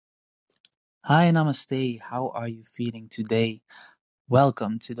Hi, namaste. How are you feeling today?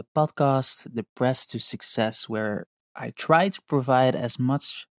 Welcome to the podcast, The Press to Success, where I try to provide as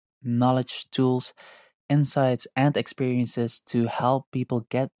much knowledge, tools, insights, and experiences to help people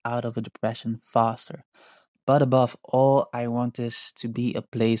get out of a depression faster. But above all, I want this to be a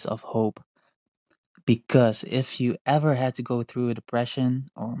place of hope. Because if you ever had to go through a depression,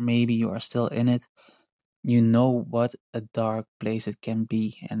 or maybe you are still in it, you know what a dark place it can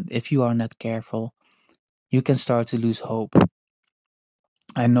be. And if you are not careful, you can start to lose hope.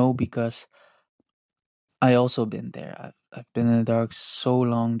 I know because I also been there. I've been in the dark so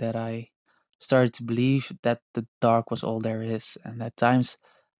long that I started to believe that the dark was all there is, and at times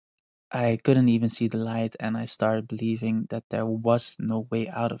I couldn't even see the light, and I started believing that there was no way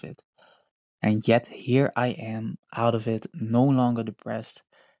out of it. And yet here I am, out of it, no longer depressed,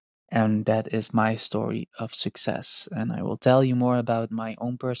 and that is my story of success. And I will tell you more about my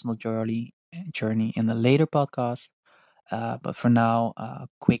own personal journey in a later podcast. But for now, a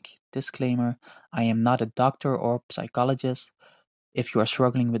quick disclaimer: I am not a doctor or psychologist. If you are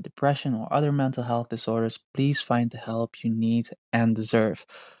struggling with depression or other mental health disorders, please find the help you need and deserve.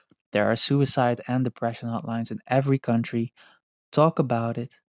 There are suicide and depression hotlines in every country. Talk about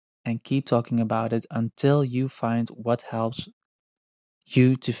it and keep talking about it until you find what helps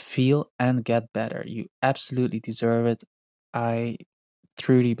you to feel and get better. You absolutely deserve it. I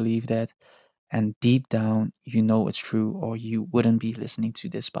truly believe that. And deep down, you know it's true, or you wouldn't be listening to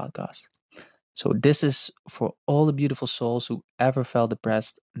this podcast. So, this is for all the beautiful souls who ever felt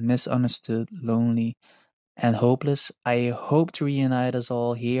depressed, misunderstood, lonely, and hopeless. I hope to reunite us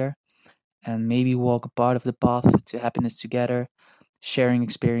all here and maybe walk a part of the path to happiness together, sharing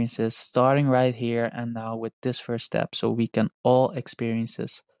experiences, starting right here and now with this first step, so we can all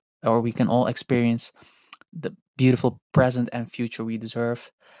we can all experience the beautiful present and future we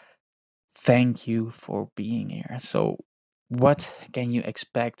deserve. Thank you for being here. So, what can you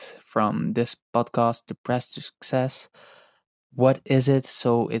expect from this podcast, The Press to Success? What is it?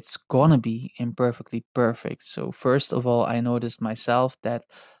 So, it's gonna be imperfectly perfect. So, first of all, I noticed myself that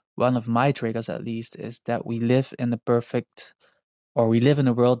one of my triggers, at least, is that we live in a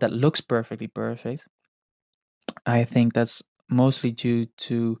world that looks perfectly perfect. I think that's mostly due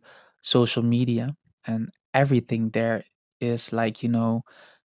to social media, and everything there is like,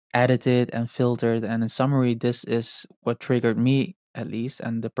 edited and filtered. And in summary, this is what triggered me, at least,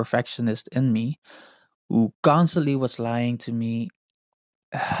 and the perfectionist in me, who constantly was lying to me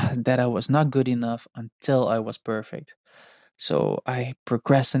that I was not good enough until I was perfect. So I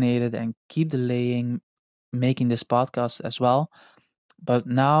procrastinated and keep delaying making this podcast as well. But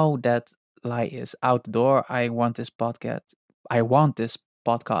now that lie is out the door, I want this podcast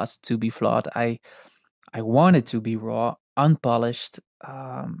to be flawed. I want it to be raw, unpolished,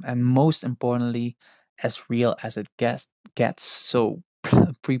 and most importantly, as real as it gets. So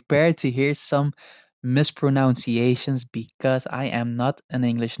prepare to hear some mispronunciations because I am not an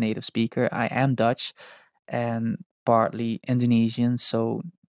English native speaker. I am Dutch and partly Indonesian. So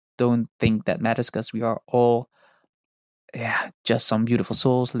don't think that matters because we are all, yeah, just some beautiful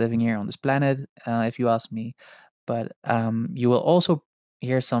souls living here on this planet, if you ask me. But you will also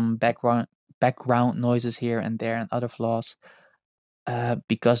hear some background noises here and there and other flaws,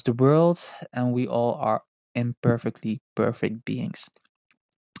 because the world and we all are imperfectly perfect beings,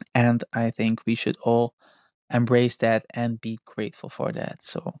 and I think we should all embrace that and be grateful for that.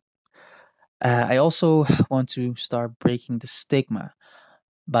 So I also want to start breaking the stigma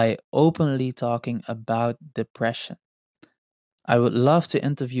by openly talking about depression. I would love to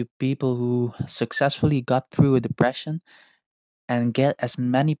interview people who successfully got through a depression and get as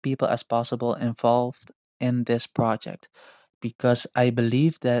many people as possible involved in this project, because I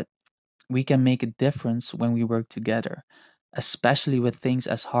believe that we can make a difference when we work together, especially with things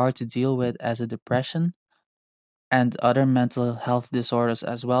as hard to deal with as a depression and other mental health disorders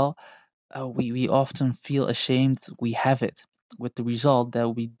as well. We often feel ashamed we have it, with the result that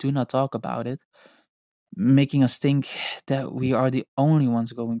we do not talk about it, making us think that we are the only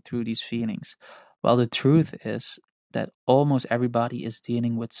ones going through these feelings. Well, the truth is that almost everybody is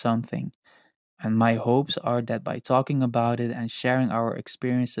dealing with something. And my hopes are that by talking about it and sharing our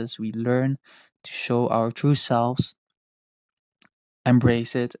experiences, we learn to show our true selves,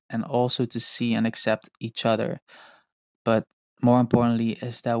 embrace it, and also to see and accept each other. But more importantly,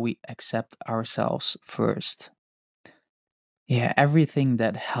 is that we accept ourselves first. Yeah, everything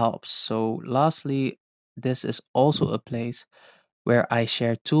that helps. So, lastly, this is also a place where I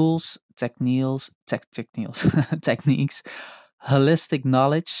share tools, techniques, techniques, holistic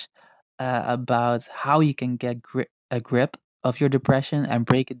knowledge about how you can get a grip of your depression and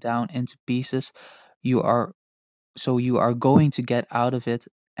break it down into pieces, you are you are going to get out of it,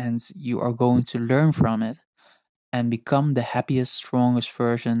 and you are going to learn from it and become the happiest, strongest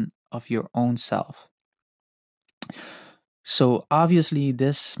version of your own self. So, obviously,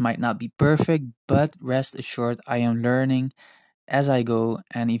 this might not be perfect, but rest assured, I am learning as I go,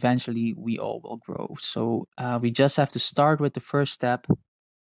 and eventually, we all will grow. So, we just have to start with the first step,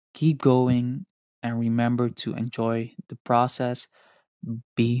 keep going, and remember to enjoy the process.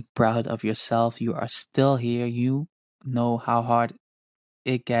 Be proud of yourself. You are still here. You know how hard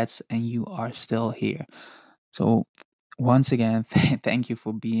it gets, and you are still here. So, once again, thank you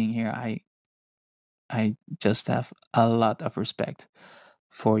for being here. I just have a lot of respect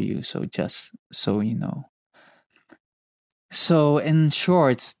for you. So just so you know. So in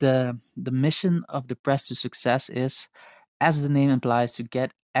short, the mission of the Press to Success is, as the name implies, to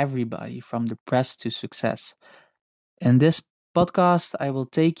get everybody from the press to success. In this podcast, I will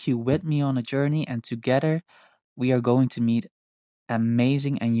take you with me on a journey, and together we are going to meet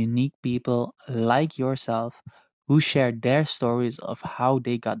amazing and unique people like yourself who share their stories of how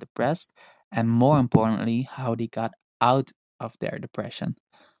they got depressed, and more importantly, how they got out of their depression.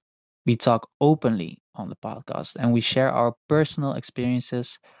 We talk openly on the podcast and we share our personal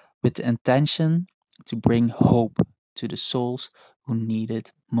experiences with the intention to bring hope to the souls who need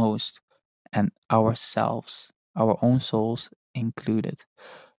it most, and ourselves, our own souls included.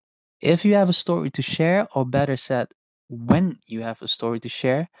 If you have a story to share, or better said, when you have a story to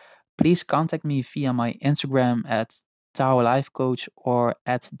share, please contact me via my Instagram at Tao Life Coach or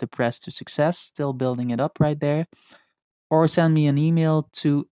at the Press to Success, still building it up right there, or send me an email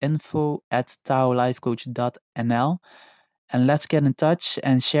to info@taolifecoach.nl, and let's get in touch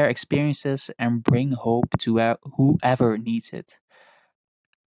and share experiences and bring hope to whoever needs it.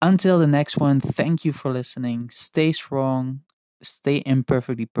 Until the next one, thank you for listening. Stay strong, stay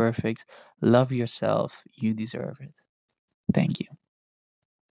imperfectly perfect, love yourself. You deserve it. Thank you.